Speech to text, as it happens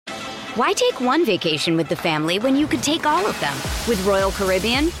Why take one vacation with the family when you could take all of them? With Royal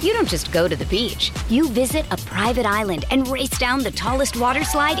Caribbean, you don't just go to the beach. You visit a private island and race down the tallest water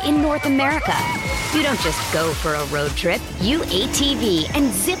slide in North America. You don't just go for a road trip. You ATV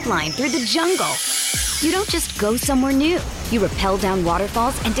and zip line through the jungle. You don't just go somewhere new. You rappel down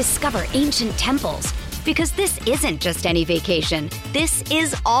waterfalls and discover ancient temples. Because this isn't just any vacation. This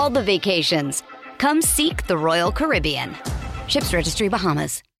is all the vacations. Come seek the Royal Caribbean. Ships Registry,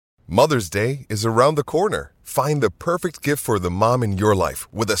 Bahamas. Mother's Day is around the corner. Find the perfect gift for the mom in your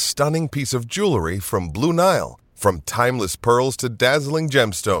life with a stunning piece of jewelry from Blue Nile. From timeless pearls to dazzling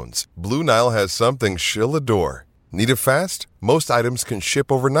gemstones, Blue Nile has something she'll adore. Need it fast? Most items can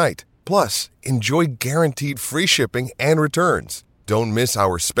ship overnight. Plus, enjoy guaranteed free shipping and returns. Don't miss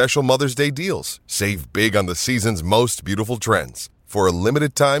our special Mother's Day deals. Save big on the season's most beautiful trends. For a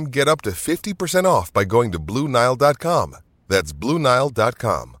limited time, get up to 50% off by going to BlueNile.com. That's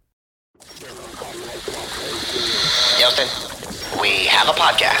BlueNile.com. Houston, we have a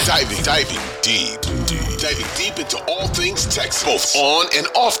podcast. Diving deep into all things Texans, both on and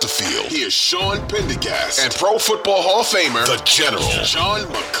off the field. Here's Sean Pendergast and Pro Football Hall of Famer, the General, John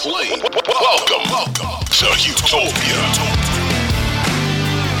McClain. Welcome to Houtopia.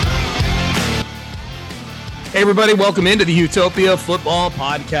 Hey everybody, welcome into the Houtopia Football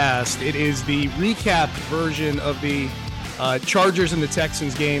Podcast. It is the recapped version of the Chargers and the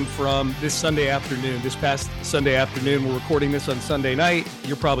Texans game from this Sunday afternoon. This past Sunday afternoon, we're recording this on Sunday night.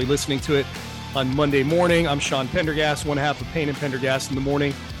 You're probably listening to it on Monday morning. I'm Sean Pendergast, one half of Payne and Pendergast in the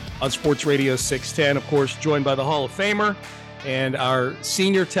morning on Sports Radio 610. Of course, joined by the Hall of Famer and our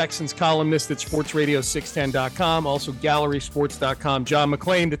senior Texans columnist at sportsradio610.com, also gallerysports.com, John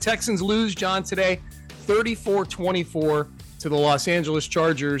McClain. The Texans lose, John, today 34-24 to the Los Angeles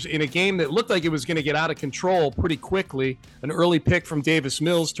Chargers in a game that looked like it was going to get out of control pretty quickly. An early pick from Davis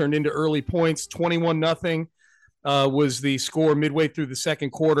Mills turned into early points. 21-0 was the score midway through the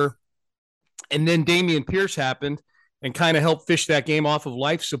second quarter. And then Dameon Pierce happened and kind of helped fish that game off of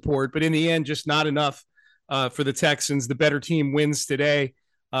life support. But in the end, just not enough for the Texans. The better team wins today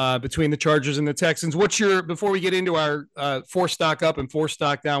between the Chargers and the Texans. Before we get into our four stock up and four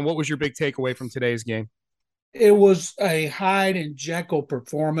stock down, what was your big takeaway from today's game? It was a Hyde and Jekyll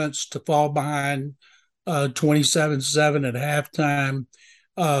performance to fall behind 27-7 at halftime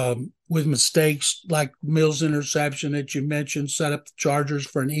with mistakes like Mills' interception that you mentioned, set up the Chargers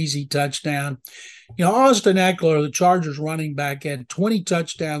for an easy touchdown. You know, Austin Eckler, the Chargers running back, had 20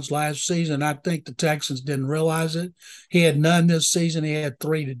 touchdowns last season. I think the Texans didn't realize it. He had none this season. He had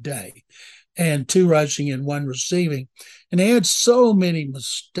 3 today, and 2 rushing and 1 receiving. And they had so many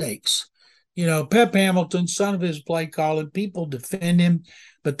mistakes. You know, Pep Hamilton, son of his play calling, people defend him.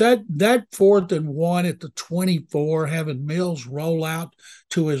 But that 4th and 1 at the 24, having Mills roll out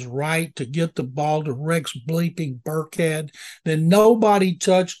to his right to get the ball to Rex bleeping Burkhead, then nobody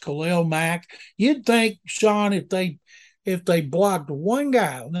touched Khalil Mack. You'd think, Sean, if they blocked one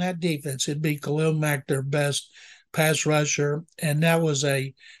guy on that defense, it'd be Khalil Mack, their best pass rusher. And that was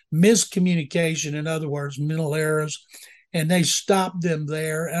a miscommunication, in other words, mental errors. And they stopped them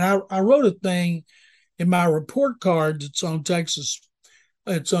there. And I wrote a thing in my report card. It's on that's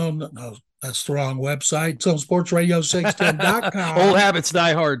the wrong website. It's on sportsradio610.com. Old habits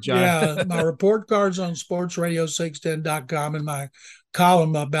die hard, John. Yeah, my report card's on sportsradio610.com, and my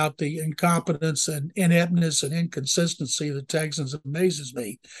column about the incompetence and ineptness and inconsistency of the Texans amazes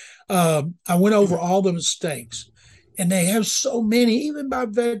me. I went over all the mistakes. And they have so many, even by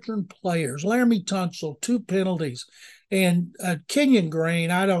veteran players. Laramie Tunsil, 2 penalties. And Kenyon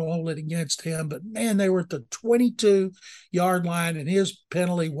Green, I don't hold it against him, but, man, they were at the 22-yard line, and his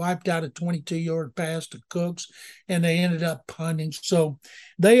penalty wiped out a 22-yard pass to Cooks, and they ended up punting. So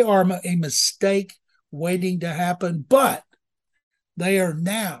they are a mistake waiting to happen, but they are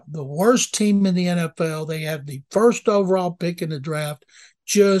now the worst team in the NFL. They have the first overall pick in the draft.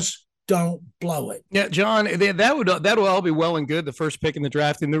 Just don't blow it. Yeah, John, that would all be well and good, the first pick in the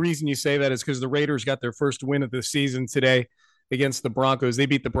draft. And the reason you say that is because the Raiders got their first win of the season today against the Broncos. They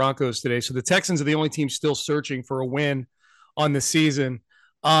beat the Broncos today. So the Texans are the only team still searching for a win on the season.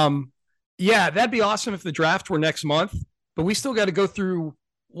 Yeah, that'd be awesome if the draft were next month, but we still got to go through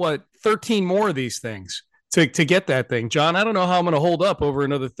 13 more of these things to get that thing. John, I don't know how I'm going to hold up over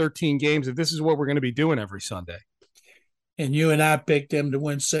another 13 games if this is what we're going to be doing every Sunday. And you and I picked them to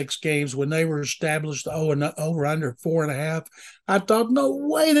win 6 games when they were established over under 4.5. I thought, no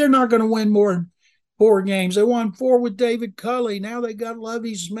way, they're not going to win more than 4 games. They won 4 with David Culley. Now they got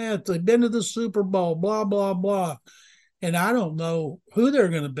Lovie Smith. They've been to the Super Bowl, blah, blah, blah. And I don't know who they're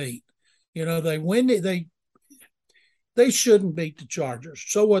going to beat. You know, they win. They shouldn't beat the Chargers.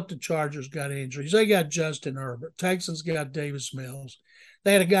 So what? The Chargers got injuries. They got Justin Herbert. Texans got Davis Mills.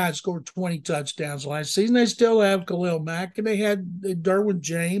 They had a guy that scored 20 touchdowns last season. They still have Khalil Mack, and they had Derwin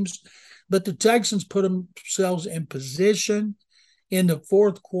James. But the Texans put themselves in position in the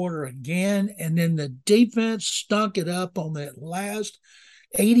fourth quarter again, and then the defense stunk it up on that last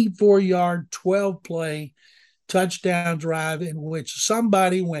 84-yard, 12-play touchdown drive in which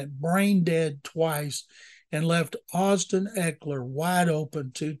somebody went brain dead twice and left Austin Eckler wide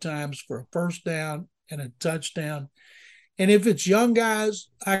open 2 times for a first down and a touchdown. And if it's young guys,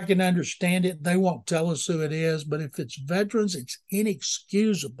 I can understand it. They won't tell us who it is. But if it's veterans, it's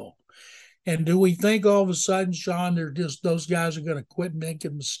inexcusable. And do we think all of a sudden, Sean, those guys are going to quit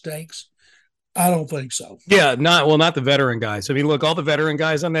making mistakes? I don't think so. Yeah, not the veteran guys. I mean, look, all the veteran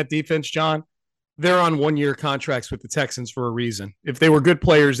guys on that defense, John, they're on 1-year contracts with the Texans for a reason. If they were good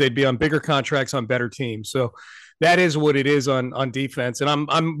players, they'd be on bigger contracts on better teams. So that is what it is on defense. And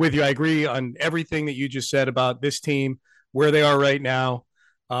I'm with you. I agree on everything that you just said about this team, where they are right now.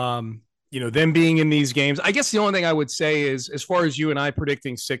 Them being in these games. I guess the only thing I would say is, as far as you and I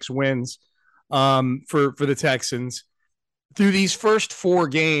predicting 6 wins for the Texans, through these first 4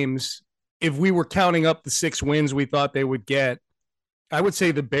 games, if we were counting up the 6 wins we thought they would get, I would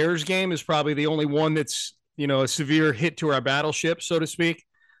say the Bears game is probably the only one that's, a severe hit to our battleship, so to speak.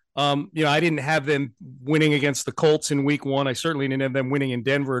 I didn't have them winning against the Colts in week 1. I certainly didn't have them winning in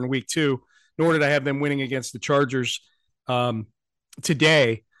Denver in week 2, nor did I have them winning against the Chargers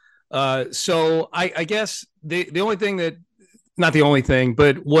today. So I guess the only thing that, not the only thing,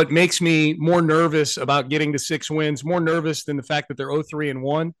 but what makes me more nervous about getting to 6 wins, more nervous than the fact that they're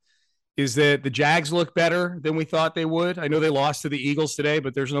 0-3-1, is that the Jags look better than we thought they would. I know they lost to the Eagles today,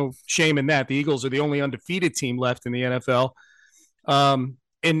 but there's no shame in that. The Eagles are the only undefeated team left in the NFL. And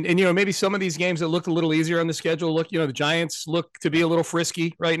maybe some of these games that looked a little easier on the schedule, the Giants look to be a little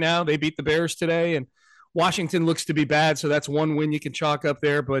frisky right now. They beat the Bears today, and Washington looks to be bad, so that's one win you can chalk up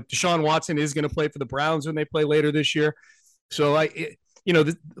there. But Deshaun Watson is going to play for the Browns when they play later this year. So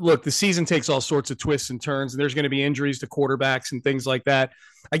look, the season takes all sorts of twists and turns, and there's going to be injuries to quarterbacks and things like that.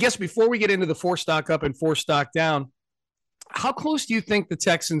 I guess before we get into the 4 stock up and 4 stock down, how close do you think the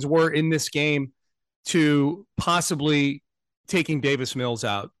Texans were in this game to possibly taking Davis Mills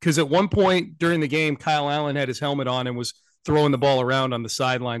out? Because at one point during the game, Kyle Allen had his helmet on and was throwing the ball around on the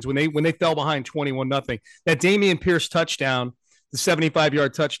sidelines when they fell behind 21-0. That Dameon Pierce touchdown, the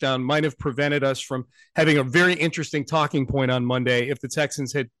 75-yard touchdown, might have prevented us from having a very interesting talking point on Monday if the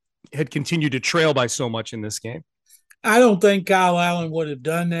Texans had continued to trail by so much in this game. I don't think Kyle Allen would have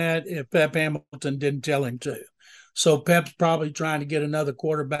done that if Pep Hamilton didn't tell him to. So Pep's probably trying to get another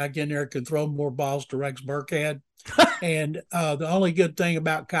quarterback in there who can throw more balls to Rex Burkhead. And the only good thing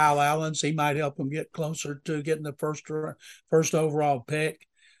about Kyle Allen is he might help him get closer to getting the first overall pick.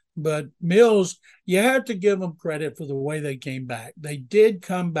 But Mills, you have to give them credit for the way they came back. They did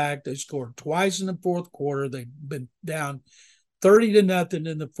come back. They scored twice in the fourth quarter. They've been down 30-0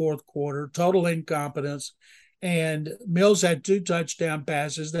 in the fourth quarter, total incompetence. And Mills had 2 touchdown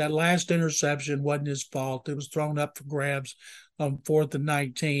passes. That last interception wasn't his fault. It was thrown up for grabs on 4th and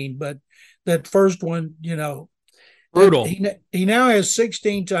 19. But that first one, brutal. He now has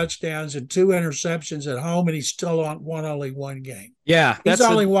 16 touchdowns and 2 interceptions at home, and he's still won only 1 game. Yeah. He's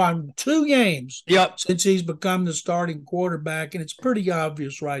only won 2 games Yep. since he's become the starting quarterback, and it's pretty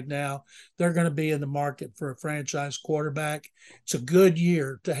obvious right now they're going to be in the market for a franchise quarterback. It's a good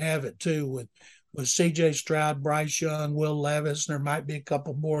year to have it, too, with C.J. Stroud, Bryce Young, Will Levis. There might be a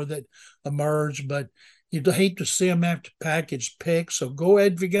couple more that emerge, but you'd hate to see them have to package picks. So go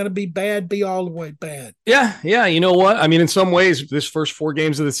ahead. If you're going to be bad, be all the way bad. Yeah. You know what? I mean, in some ways, this first 4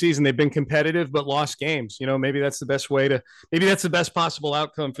 games of the season, they've been competitive, but lost games. Maybe that's the best maybe that's the best possible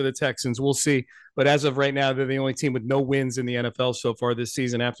outcome for the Texans. We'll see. But as of right now, they're the only team with no wins in the NFL so far this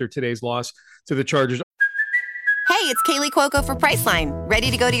season after today's loss to the Chargers. Hey, it's Kaylee Cuoco for Priceline.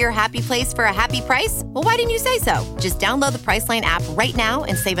 Ready to go to your happy place for a happy price? Well, why didn't you say so? Just download the Priceline app right now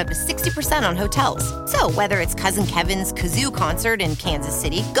and save up to 60% on hotels. So whether it's Cousin Kevin's Kazoo Concert in Kansas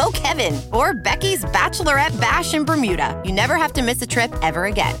City, go Kevin, or Becky's Bachelorette Bash in Bermuda, you never have to miss a trip ever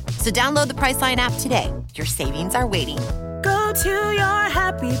again. So download the Priceline app today. Your savings are waiting. Go to your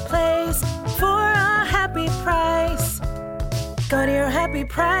happy place for a happy price. Go to your happy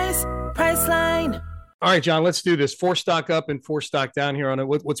price, Priceline. All right, John, let's do this. 4 stock up and 4 stock down here on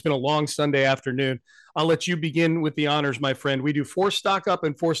what's been a long Sunday afternoon. I'll let you begin with the honors, my friend. We do 4 stock up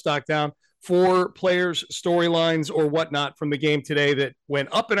and 4 stock down, 4 players, storylines, or whatnot from the game today that went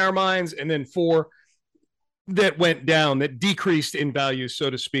up in our minds, and then 4 that went down, that decreased in value,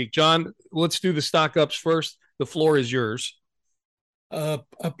 so to speak. John, let's do the stock ups first. The floor is yours. A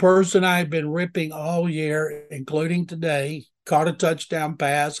person I've been ripping all year, including today, caught a touchdown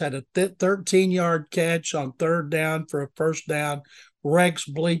pass, had a 13-yard catch on third down for a first down. Rex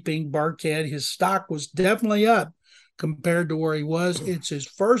bleeping Burkhead. His stock was definitely up compared to where he was. It's his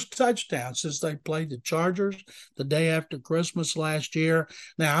first touchdown since they played the Chargers the day after Christmas last year.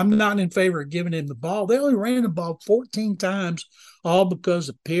 Now, I'm not in favor of giving him the ball. They only ran the ball 14 times, all because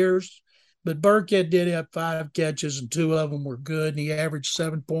of Pierce. But Burkhead did have 5 catches, and 2 of them were good, and he averaged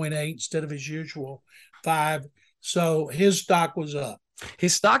 7.8 instead of his usual 5. So his stock was up.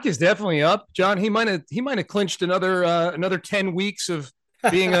 His stock is definitely up, John. He might have clinched another 10 weeks of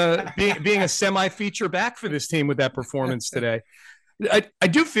being a semi-feature back for this team with that performance today. I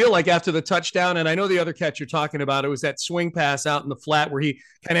do feel like after the touchdown, and I know the other catch you're talking about, it was that swing pass out in the flat where he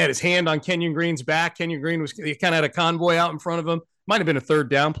kind of had his hand on Kenyon Green's back. Kenyon Green he kind of had a convoy out in front of him. Might have been a third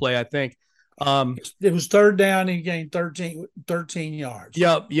down play, I think. It was third down. He gained 13 yards.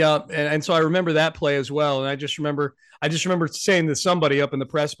 Yep. And so I remember that play as well. And I just remember saying to somebody up in the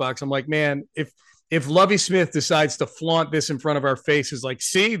press box, I'm like, man, if Lovie Smith decides to flaunt this in front of our faces, like,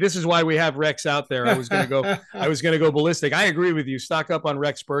 see, this is why we have Rex out there. I was going to go ballistic. I agree with you. Stock up on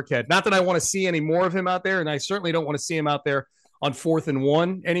Rex Burkhead. Not that I want to see any more of him out there. And I certainly don't want to see him out there on 4th and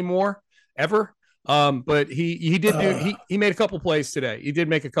 1 anymore, ever. But he made a couple plays today. He did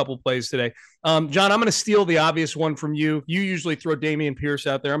make a couple plays today. John, I'm going to steal the obvious one from you. You usually throw Dameon Pierce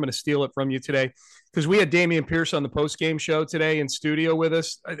out there. I'm going to steal it from you today because we had Dameon Pierce on the post-game show today in studio with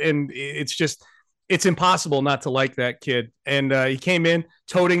us. And it's impossible not to like that kid. And he came in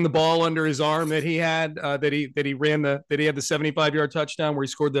toting the ball under his arm that he had, that he had the 75-yard touchdown where he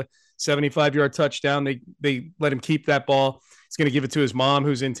scored the 75-yard touchdown. They let him keep that ball. He's going to give it to his mom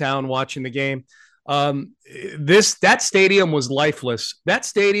who's in town watching the game. That stadium was lifeless. That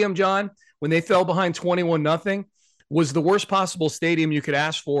stadium, John, when they fell behind 21-0, was the worst possible stadium you could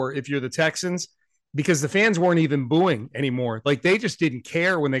ask for if you're the Texans, because the fans weren't even booing anymore. Like, they just didn't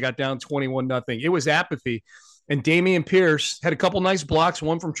care when they got down 21-0. It was apathy. And Dameon Pierce had a couple nice blocks,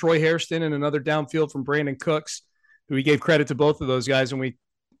 one from Troy Hairston and another downfield from Brandon Cooks, who we gave credit to both of those guys. And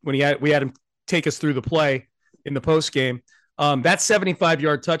we had him take us through the play in the post game. That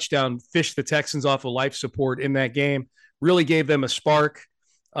 75-yard touchdown fished the Texans off of life support in that game, really gave them a spark.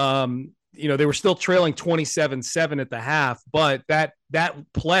 They were still trailing 27-7 at the half, but that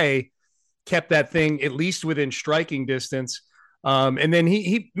play kept that thing at least within striking distance. And then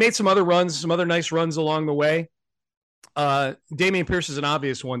he made some other nice runs along the way. Dameon Pierce is an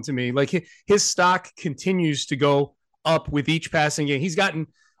obvious one to me. Like, his stock continues to go up with each passing game. He's gotten,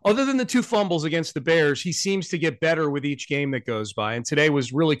 other than the 2 fumbles against the Bears, he seems to get better with each game that goes by. And today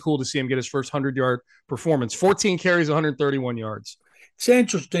was really cool to see him get his first 100-yard performance. 14 carries, 131 yards. It's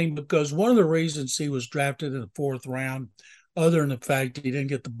interesting because one of the reasons he was drafted in the 4th round, other than the fact that he didn't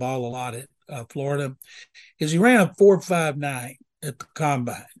get the ball a lot at Florida, is he ran a 4.59 at the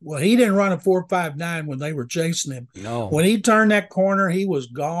combine. Well, he didn't run a 4.59 when they were chasing him. No. When he turned that corner, he was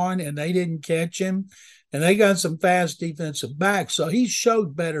gone, and they didn't catch him. And they got some fast defensive backs, so he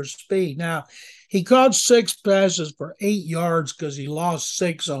showed better speed. Now, he caught 6 passes for 8 yards because he lost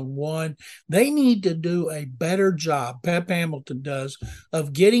 6 on 1. They need to do a better job, Pep Hamilton does,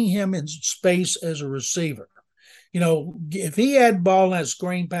 of getting him in space as a receiver. If he had ball in that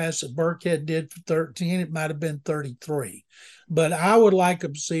screen pass that Burkhead did for 13, it might have been 33. But I would like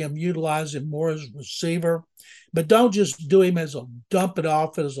to see him utilize him more as a receiver. But don't just do him dump it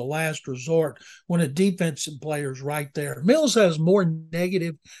off as a last resort when a defensive player is right there. Mills has more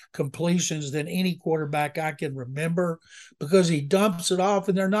negative completions than any quarterback I can remember because he dumps it off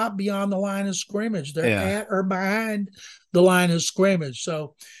and they're not beyond the line of scrimmage. They're at or behind the line of scrimmage.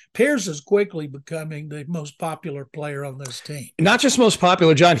 So Pierce is quickly becoming the most popular player on this team. Not just most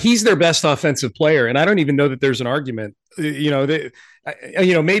popular, John. He's their best offensive player, and I don't even know that there's an argument. Maybe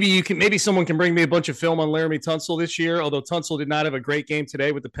someone can bring me a bunch of film on Laramie Tunsil this year, although Tunsil did not have a great game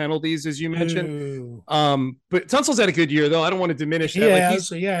today with the penalties, as you mentioned. But Tunsil's had a good year, though. I don't want to diminish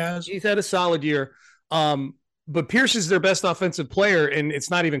that. He's had a solid year. But Pierce is their best offensive player, and it's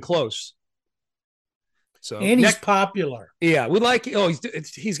not even close. So, and he's popular. Yeah,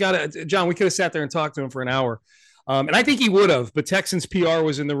 he's got John, we could have sat there and talked to him for an hour. And I think he would have, but Texans PR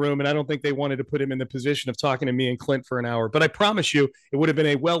was in the room, and I don't think they wanted to put him in the position of talking to me and Clint for an hour. But I promise you, it would have been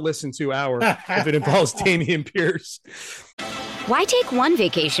a well-listened to hour if it involves Dameon Pierce. Why take one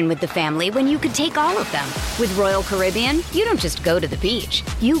vacation with the family when you could take all of them? With Royal Caribbean, you don't just go to the beach.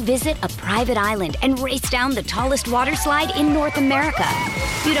 You visit a private island and race down the tallest water slide in North America.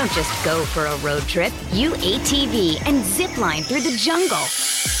 You don't just go for a road trip. You ATV and zip line through the jungle.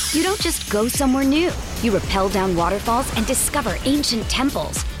 You don't just go somewhere new. You rappel down waterfalls and discover ancient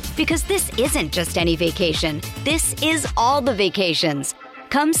temples. Because this isn't just any vacation. This is all the vacations.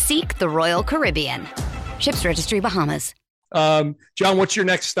 Come seek the Royal Caribbean. Ships Registry, Bahamas. John, what's your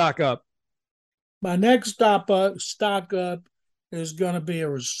next stock up? My next stock up is going to be a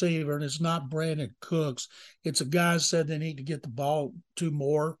receiver, and it's not Brandon Cooks. It's a guy said they need to get the ball to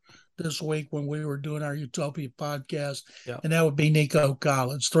more this week when we were doing our Houtopia podcast, and that would be Nico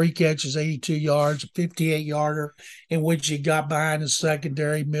Collins. 3 catches, 82 yards, a 58-yarder in which he got behind the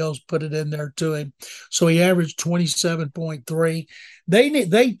secondary. Mills put it in there to him. So he averaged 27.3.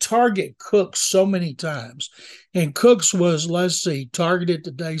 They target Cooks so many times. And Cooks was, targeted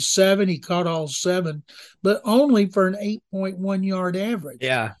today 7. He caught all 7, but only for an 8.1 yard average.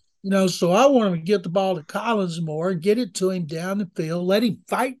 Yeah. So I want him to get the ball to Collins more and get it to him down the field. Let him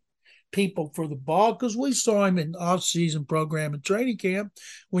fight people for the ball, because we saw him in off-season program and training camp.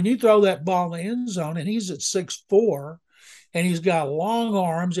 When you throw that ball in the end zone and he's at 6'4", and he's got long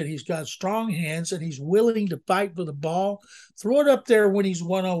arms and he's got strong hands and he's willing to fight for the ball, throw it up there when he's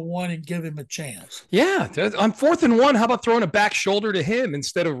 101 and give him a chance. Yeah, on 4th and 1, how about throwing a back shoulder to him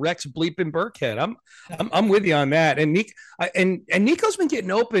instead of Rex bleeping Burkhead? I'm with you on that. And Nico's been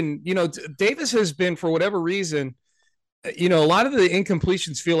getting open. Davis has been, for whatever reason, a lot of the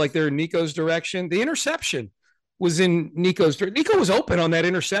incompletions feel like they're in Nico's direction. The interception was in Nico's direction. Nico was open on that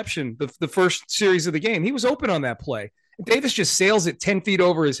interception, the first series of the game. He was open on that play. Davis just sails it 10 feet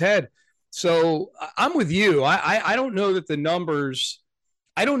over his head. So I'm with you. I don't know that the numbers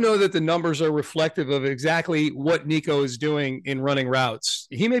are reflective of exactly what Nico is doing in running routes.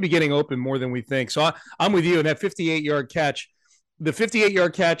 He may be getting open more than we think. So I'm with you. And that 58-yard catch, the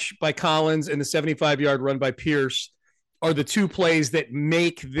 58-yard catch by Collins and the 75-yard run by Pierce are the 2 plays that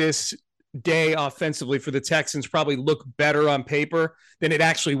make this day offensively for the Texans probably look better on paper than it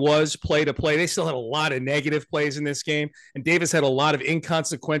actually was play to play. They still had a lot of negative plays in this game, and Davis had a lot of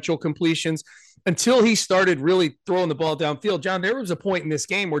inconsequential completions until he started really throwing the ball downfield. John, there was a point in this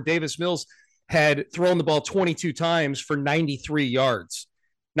game where Davis Mills had thrown the ball 22 times for 93 yards.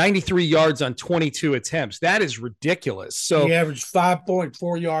 93 yards on 22 attempts. That is ridiculous. So he averaged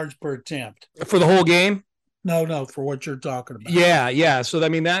 5.4 yards per attempt. For the whole game? No, for what you're talking about. Yeah. So, I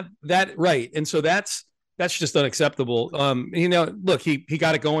mean, that right. And so that's just unacceptable. Look, he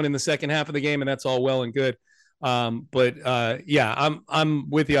got it going in the second half of the game, and that's all well and good. I'm with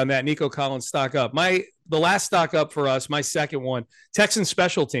you on that. Nico Collins stock up. The last stock up for us, my second one, Texans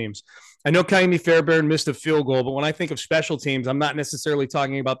special teams. I know Kaimi Fairbairn missed a field goal, but when I think of special teams, I'm not necessarily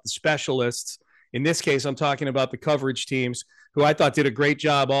talking about the specialists. In this case, I'm talking about the coverage teams, who I thought did a great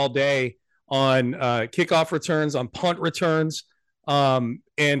job all day on kickoff returns, on punt returns.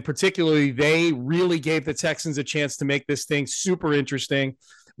 And particularly, they really gave the Texans a chance to make this thing super interesting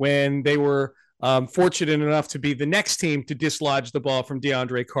when they were fortunate enough to be the next team to dislodge the ball from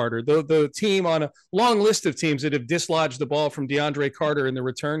DeAndre Carter. The team on a long list of teams that have dislodged the ball from DeAndre Carter in the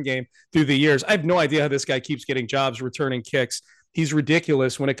return game through the years. I have no idea how this guy keeps getting jobs returning kicks. He's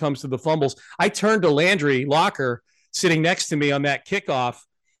ridiculous when it comes to the fumbles. I turned to Landry Locker sitting next to me on that kickoff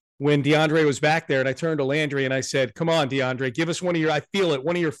when DeAndre was back there, and I turned to Landry and I said, come on, DeAndre, give us one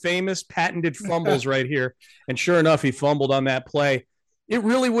of your famous patented fumbles right here. And sure enough, he fumbled on that play. It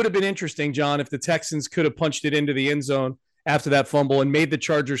really would have been interesting, John, if the Texans could have punched it into the end zone after that fumble and made the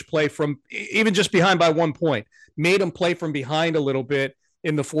Chargers play from even just behind by 1 point, made them play from behind a little bit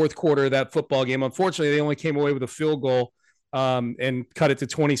in the fourth quarter of that football game. Unfortunately, they only came away with a field goal and cut it to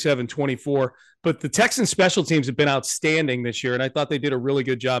 27-24. But the Texans special teams have been outstanding this year, and I thought they did a really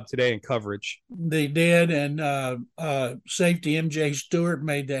good job today in coverage. They did, and safety M.J. Stewart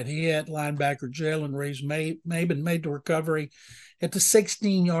made that hit. Linebacker Jalen Reeves-Maben made the recovery at the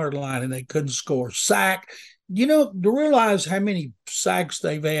 16-yard line, and they couldn't score. Sack. To realize how many sacks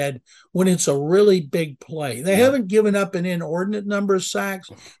they've had when it's a really big play. They haven't given up an inordinate number of sacks,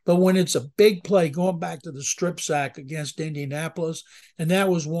 but when it's a big play, going back to the strip sack against Indianapolis, and that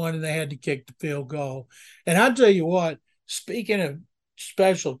was one, and they had to kick the field goal. And I'll tell you what, speaking of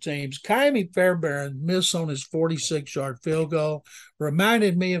special teams, Kaimi Fairbairn miss on his 46-yard field goal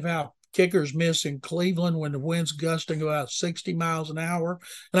reminded me of how kickers miss in Cleveland when the wind's gusting about 60 miles an hour.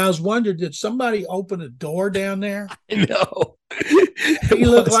 And I was wondering, did somebody open a door down there? No. He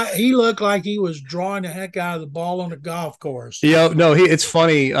looked like he was drawing the heck out of the ball on a golf course. Yeah, no, it's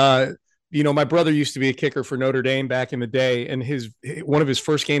funny. My brother used to be a kicker for Notre Dame back in the day, and one of his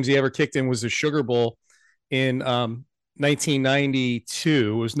first games he ever kicked in was the Sugar Bowl in 1992.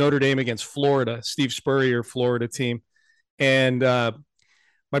 It was Notre Dame against Florida, Steve Spurrier, Florida team. And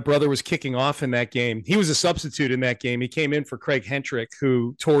my brother was kicking off in that game. He was a substitute in that game. He came in for Craig Hentrick,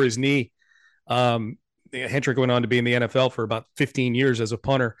 who tore his knee Hendrick went on to be in the NFL for about 15 years as a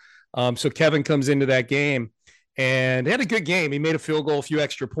punter. So Kevin comes into that game and had a good game. He made a field goal, a few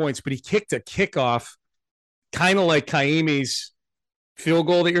extra points, but he kicked a kickoff kind of like Kaimi's field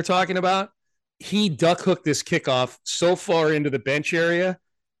goal that you're talking about. He duck hooked this kickoff so far into the bench area,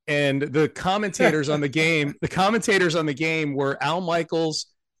 and the commentators on the game were Al Michaels,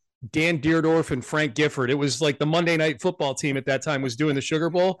 Dan Deerdorf, and Frank Gifford. It was like the Monday Night Football team at that time was doing the Sugar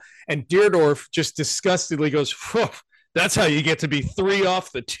Bowl, and Deerdorf just disgustedly goes, "That's how you get to be 3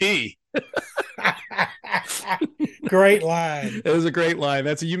 off the tee." Great line. It was a great line.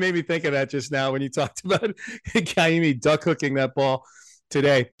 You made me think of that just now when you talked about Kaimi duck hooking that ball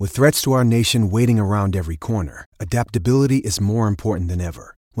today. With threats to our nation waiting around every corner, adaptability is more important than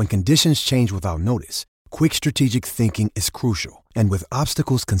ever. When conditions change without notice, quick strategic thinking is crucial. And with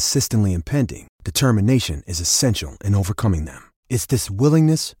obstacles consistently impending, determination is essential in overcoming them. It's this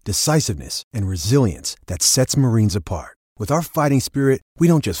willingness, decisiveness, and resilience that sets Marines apart. With our fighting spirit, we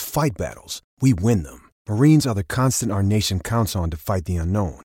don't just fight battles, we win them. Marines are the constant our nation counts on to fight the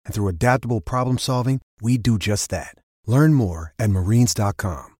unknown. And through adaptable problem solving, we do just that. Learn more at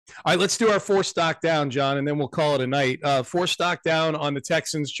marines.com. All right, let's do our 4 stock down, John, and then we'll call it a night. 4 stock down on the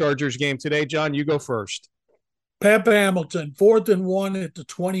Texans-Chargers game today. John, you go first. Pep Hamilton, 4th and 1 at the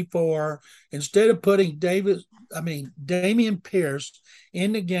 24. Instead of putting Dameon Pierce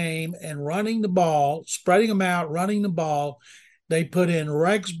in the game and running the ball, spreading them out, running the ball, they put in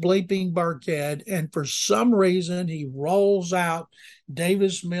Rex Bleeping Burkhead, and for some reason he rolls out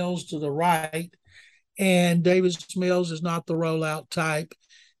Davis Mills to the right, and Davis Mills is not the rollout type.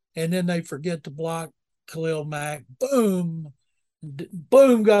 And then they forget to block Khalil Mack. Boom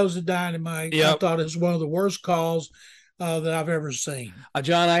goes the dynamite. Yep. I thought it was one of the worst calls that I've ever seen.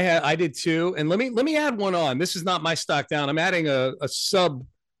 John, I did too. And let me add one on. This is not my stock down. I'm adding a subtext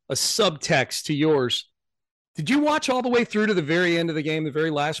to yours. Did you watch all the way through to the very end of the game, the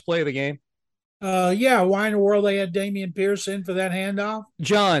very last play of the game? Yeah. Why in the world they had Dameon Pierce in for that handoff?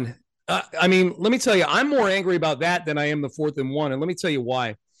 John, let me tell you, I'm more angry about that than I am the 4th and 1. And let me tell you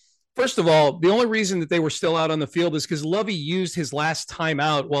why. First of all, the only reason that they were still out on the field is because Lovey used his last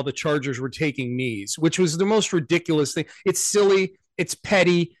timeout while the Chargers were taking knees, which was the most ridiculous thing. It's silly. It's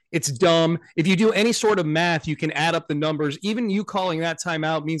petty. It's dumb. If you do any sort of math, you can add up the numbers. Even you calling that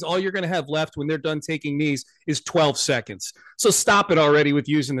timeout means all you're going to have left when they're done taking knees is 12 seconds. So stop it already with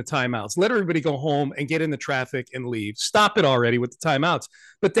using the timeouts. Let everybody go home and get in the traffic and leave. Stop it already with the timeouts.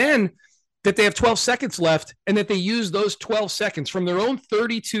 But then that they have 12 seconds left and that they use those 12 seconds from their own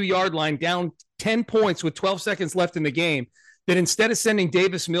 32-yard line down 10 points with 12 seconds left in the game, that instead of sending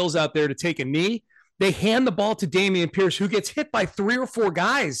Davis Mills out there to take a knee, they hand the ball to Dameon Pierce, who gets hit by 3 or 4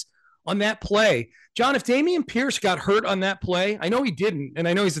 guys on that play. John, if Dameon Pierce got hurt on that play, I know he didn't, and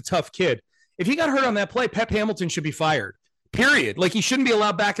I know he's a tough kid. If he got hurt on that play, Pep Hamilton should be fired, period. Like, he shouldn't be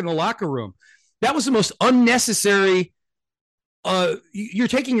allowed back in the locker room. That was the most unnecessary. You're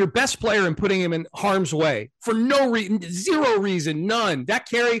taking your best player and putting him in harm's way for no reason, zero reason, none. That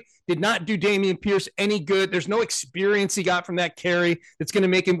carry did not do Dameon Pierce any good. There's no experience he got from that carry that's going to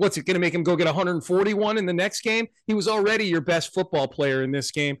make him, what's it going to make him go get 141 in the next game? He was already your best football player in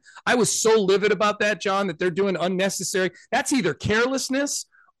this game. I was so livid about that, John, that they're doing unnecessary. That's either carelessness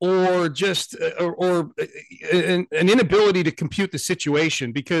or just or an inability to compute the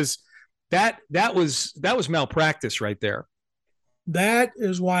situation, because that was malpractice right there. That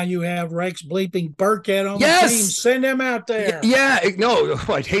is why you have Rex Bleeping Burkhead on the team. Send him out there. Yeah, no,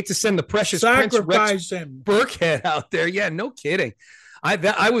 I'd hate to send the precious Sacrifice Prince Rex him. Burkhead out there. Yeah, no kidding. I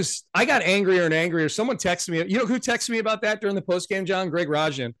got angrier and angrier. Someone texted me. You know who texted me about that during the postgame, John? Greg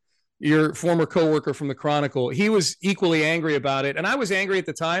Rajan, your former coworker from the Chronicle. He was equally angry about it, and I was angry at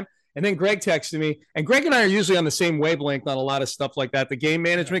the time. And then Greg texted me, and Greg and I are usually on the same wavelength on a lot of stuff like that. The game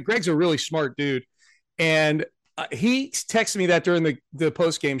management. Greg's a really smart dude, and he texted me that during the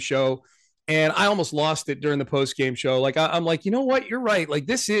post-game show, and I almost lost it during the post-game show. Like, I'm like, you know what? You're right. Like,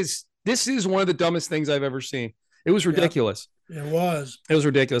 this is one of the dumbest things I've ever seen. It was ridiculous. Yep, it was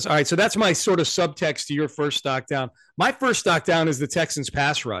ridiculous. All right, so that's my sort of subtext to your first stock down. My first stock down is the Texans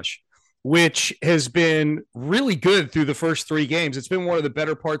pass rush, which has been really good through the first 3 games. It's been one of the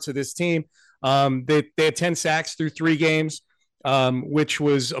better parts of this team. They had 10 sacks through 3 games. Which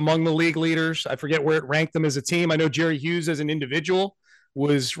was among the league leaders. I forget where it ranked them as a team. I know Jerry Hughes as an individual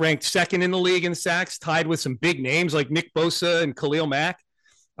was ranked 2nd in the league in sacks, tied with some big names like Nick Bosa and Khalil Mack.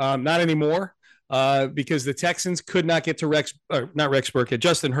 Not anymore because the Texans could not get to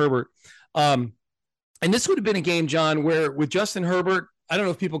Justin Herbert. And this would have been a game, John, where with Justin Herbert, I don't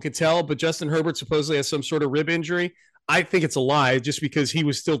know if people could tell, but Justin Herbert supposedly has some sort of rib injury. I think it's a lie just because he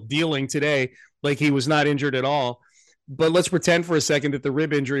was still dealing today like he was not injured at all. But let's pretend for a second that the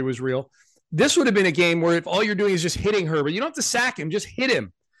rib injury was real. This would have been a game where if all you're doing is just hitting Herbert, you don't have to sack him, just hit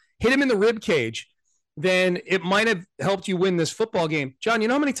him in the rib cage, then it might have helped you win this football game. John, you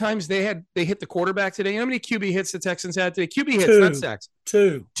know how many times they hit the quarterback today? You know how many QB hits the Texans had today? QB hits, not sacks.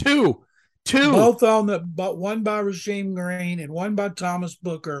 Two. Both but one by Rasheem Green and one by Thomas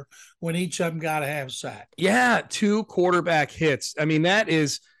Booker, when each of them got a half sack. Yeah, 2 quarterback hits. I mean,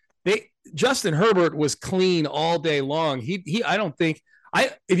 Justin Herbert was clean all day long. I don't think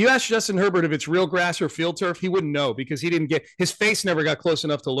if you ask Justin Herbert if it's real grass or field turf, he wouldn't know because his face never got close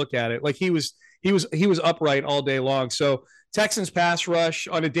enough to look at it. Like he was upright all day long. So Texans pass rush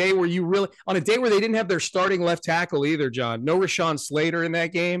on a day where they didn't have their starting left tackle either, John. No Rashawn Slater in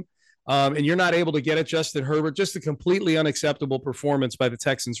that game. And you're not able to get at Justin Herbert. Just a completely unacceptable performance by the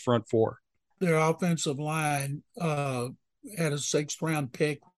Texans front four. Their offensive line had a 6th round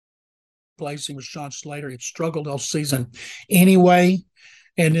pick placing with Rashawn Slater. It struggled all season anyway.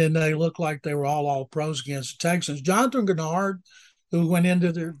 And then they looked like they were all pros against the Texans. Jonathan Gennard, who went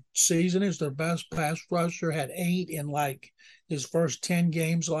into their season as their best pass rusher, had 8 in like his first 10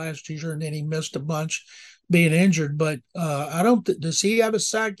 games last year, and then he missed a bunch being injured. But does he have a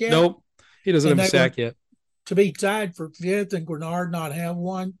sack yet? Nope, he doesn't have a sack yet. To be tied for 5th and Gennard not have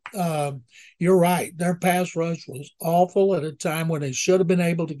one, you're right. Their pass rush was awful at a time when they should have been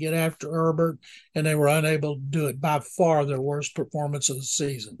able to get after Herbert, and they were unable to do it. By far their worst performance of the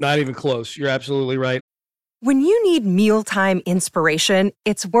season. Not even close. You're absolutely right. When you need mealtime inspiration,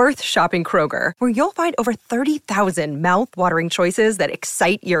 it's worth shopping Kroger, where you'll find over 30,000 mouth-watering choices that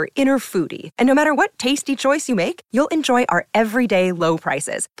excite your inner foodie. And no matter what tasty choice you make, you'll enjoy our everyday low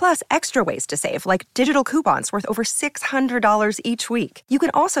prices, plus extra ways to save, like digital coupons worth over $600 each week. You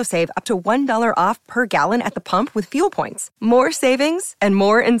can also save up to $1 off per gallon at the pump with fuel points. More savings and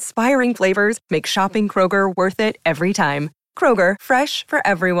more inspiring flavors make shopping Kroger worth it every time. Kroger, fresh for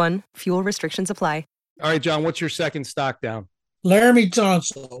everyone. Fuel restrictions apply. All right, John, what's your second stock down? Laramie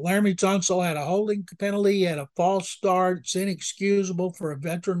Tunsil had a holding penalty, he had a false start. It's inexcusable for a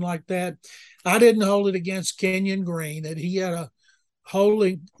veteran like that. I didn't hold it against Kenyon Green that he had a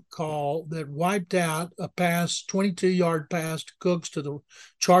holding call that wiped out a 22-yard pass to Cooks to the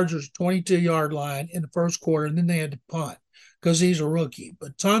Chargers' 22-yard line in the first quarter, and then they had to punt because he's a rookie.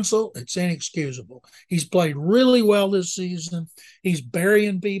 But Tunsil, it's inexcusable. He's played really well this season. He's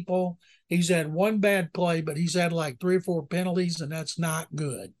burying people. He's had one bad play, but he's had like 3 or 4 penalties, and that's not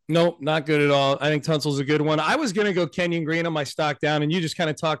good. Nope, not good at all. I think Tunsil's a good one. I was going to go Kenyon Green on my stock down, and you just kind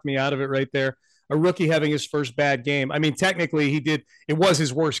of talked me out of it right there. A rookie having his first bad game. I mean, technically it was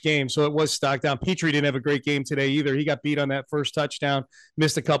his worst game, so it was stock down. Petrie didn't have a great game today either. He got beat on that first touchdown,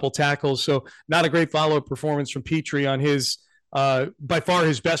 missed a couple tackles. So not a great follow-up performance from Petrie on his by far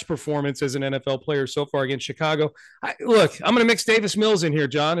his best performance as an NFL player so far against Chicago. I'm going to mix Davis Mills in here,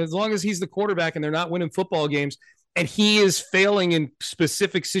 John. As long as he's the quarterback and they're not winning football games, and he is failing in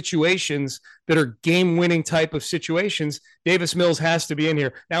specific situations that are game-winning type of situations, Davis Mills has to be in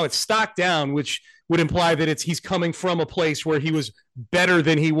here. Now it's stock down, which would imply that he's coming from a place where he was better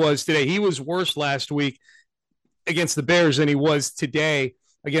than he was today. He was worse last week against the Bears than he was today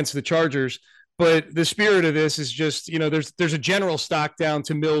against the Chargers. But the spirit of this is just, there's a general stock down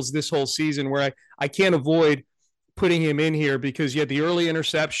to Mills this whole season where I can't avoid putting him in here because you had the early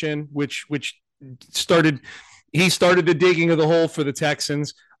interception, which started the digging of the hole for the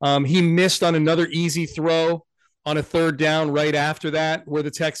Texans. He missed on another easy throw on a 3rd down right after that where the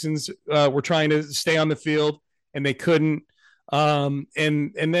Texans were trying to stay on the field and they couldn't. And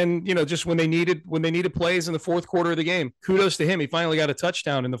then, just when they needed plays in the 4th quarter of the game, kudos to him. He finally got a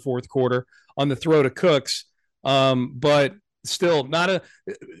touchdown in the 4th quarter on the throw to Cooks. But still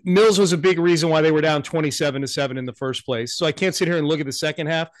Mills was a big reason why they were down 27-7 in the first place. So I can't sit here and look at the second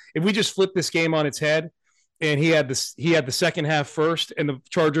half. If we just flip this game on its head and he had the second half first and the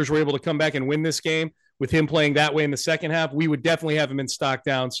Chargers were able to come back and win this game with him playing that way in the second half, we would definitely have him in stock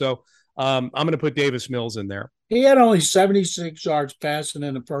down. So I'm going to put Davis Mills in there. He had only 76 yards passing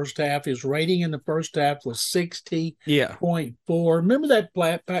in the first half. His rating in the first half was 60.4. Remember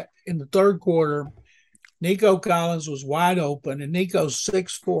that in the 3rd quarter, Nico Collins was wide open, and Nico's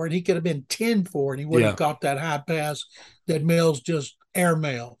 6'4", and he could have been 10'4", and he would have caught that high pass that Mills just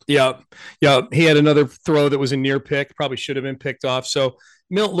airmailed. Yeah. He had another throw that was a near pick, probably should have been picked off. So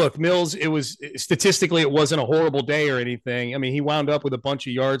Mills, it wasn't a horrible day or anything. I mean, he wound up with a bunch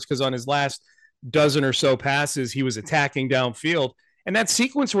of yards because on his last dozen or so passes, he was attacking downfield. And that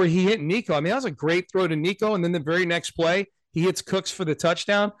sequence where he hit Nico, I mean, that was a great throw to Nico. And then the very next play, he hits Cooks for the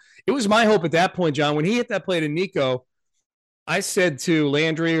touchdown. It was my hope at that point, John, when he hit that play to Nico, I said to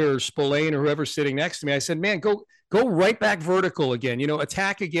Landry or Spillane or whoever's sitting next to me, I said, man, go right back vertical again,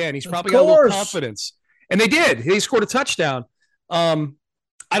 attack again. He's probably got a little confidence. And they did. He scored a touchdown.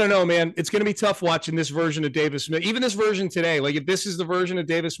 I don't know, man. It's going to be tough watching this version of Davis Mills. Even this version today, like if this is the version of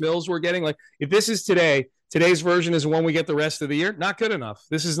Davis Mills we're getting, like if this is today's version is the one we get the rest of the year, not good enough.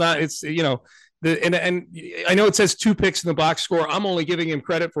 This is not, it's, and I know it says 2 picks in the box score. I'm only giving him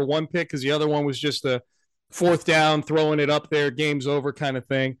credit for 1 pick because the other one was just a 4th down, throwing it up there, game's over kind of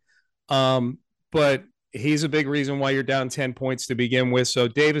thing. But he's a big reason why you're down 10 points to begin with. So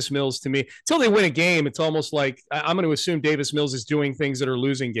Davis Mills, to me, until they win a game, it's almost like I'm going to assume Davis Mills is doing things that are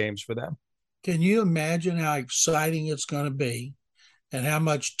losing games for them. Can you imagine how exciting it's going to be and how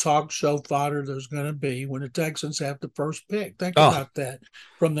much talk show fodder there's going to be when the Texans have the first pick? Think about that.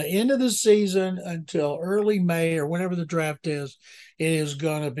 From the end of the season until early May or whenever the draft is, it is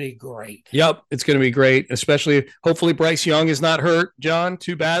going to be great. Yep, it's going to be great, especially hopefully Bryce Young is not hurt, John,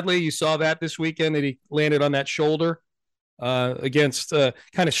 too badly. You saw that this weekend that he landed on that shoulder against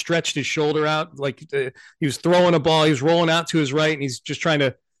kind of stretched his shoulder out. Like he was throwing a ball. He was rolling out to his right, and he's just trying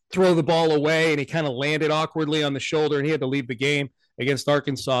to throw the ball away, and he kind of landed awkwardly on the shoulder, and he had to leave the game against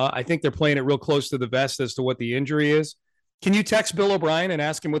Arkansas. I think they're playing it real close to the vest as to what the injury is. Can you text Bill O'Brien and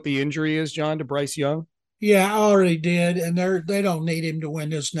ask him what the injury is, John, to Bryce Young? Yeah, I already did, and they don't need him to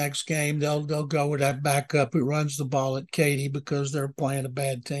win this next game. They'll go with that backup who runs the ball at Katy because they're playing a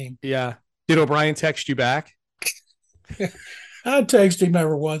bad team. Yeah. Did O'Brien text you back? I text him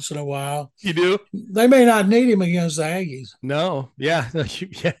every once in a while. You do? They may not need him against the Aggies. No. Yeah.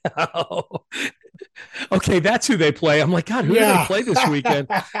 Yeah. Okay, that's who they play. I'm like, God, who do they play this weekend?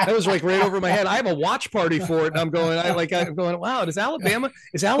 That was like right over my head. I have a watch party for it, and I'm going, wow, is Alabama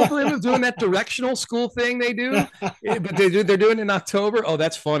doing that directional school thing they do? But they're doing it in October. Oh,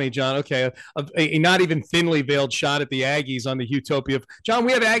 that's funny, John. Okay, a not even thinly veiled shot at the Aggies on the Houtopia. John,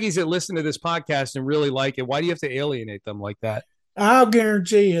 we have Aggies that listen to this podcast and really like it. Why do you have to alienate them like that? I'll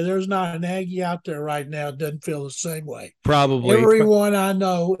guarantee you there's not an Aggie out there right now that doesn't feel the same way. Probably. Everyone I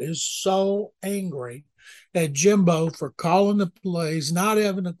know is so angry at Jimbo for calling the plays, not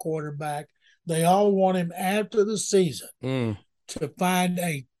having a quarterback. They all want him after the season to find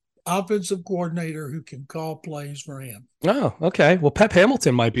a offensive coordinator who can call plays for him. Oh, okay. Well, Pep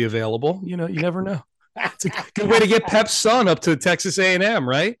Hamilton might be available. You never know. It's a good way to get Pep's son up to Texas A&M,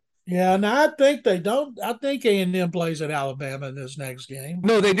 right? Yeah, and I think they don't. I think A&M plays at Alabama in this next game.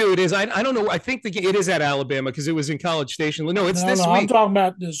 No, they do. It is. I don't know. I think it is at Alabama because it was in College Station. No, it's this week. I'm talking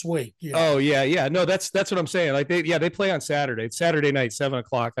about this week. Yeah. Oh, yeah. No, that's what I'm saying. Like they play on Saturday. It's Saturday night,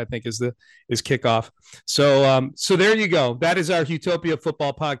 7:00. I think is kickoff. So there you go. That is our Houtopia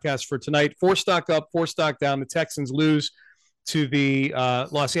football podcast for tonight. 4 stock up, 4 stock down. The Texans lose to the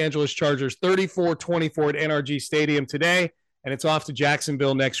Los Angeles Chargers 34-24 at NRG Stadium today. And it's off to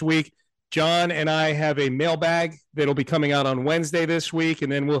Jacksonville next week. John and I have a mailbag that'll be coming out on Wednesday this week,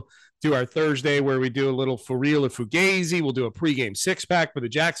 and then we'll do our Thursday where we do a little for real or fugazi. We'll do a pregame 6-pack for the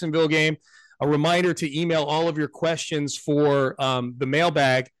Jacksonville game. A reminder to email all of your questions for the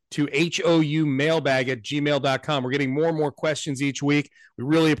mailbag to houmailbag@gmail.com. We're getting more and more questions each week. We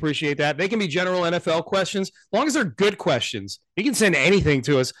really appreciate that. They can be general NFL questions. As long as they're good questions, you can send anything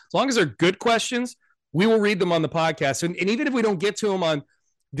to us. As long as they're good questions, we will read them on the podcast. And even if we don't get to them on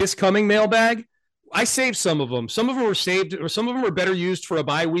this coming mailbag, I saved some of them. Some of them are saved, or some of them are better used for a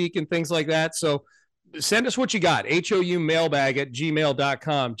bye week and things like that. So send us what you got,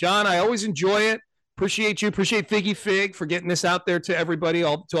 houmailbag@gmail.com. John, I always enjoy it. Appreciate you. Appreciate Figgy Fig for getting this out there to everybody,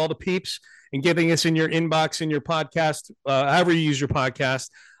 to all the peeps, and getting us in your inbox, in your podcast, however you use your podcast,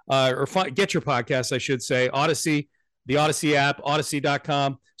 get your podcast, I should say. Odyssey, the Odyssey app,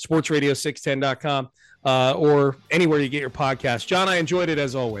 odyssey.com, sportsradio610.com, or anywhere you get your podcast. John, I enjoyed it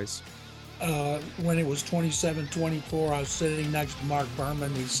as always. When it was 27-24, I was sitting next to Mark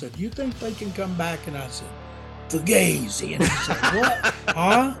Berman. He said, "You think they can come back?" And I said, "Fugazi." And he said, "What?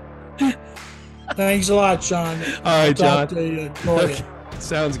 Huh?" Thanks a lot, Sean. All right, John. Talk to you. Enjoy it.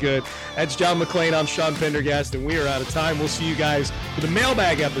 Sounds good. That's John McClain. I'm Sean Pendergast, and we are out of time. We'll see you guys for the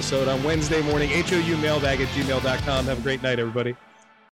mailbag episode on Wednesday morning. houmailbag@gmail.com. Have a great night, everybody.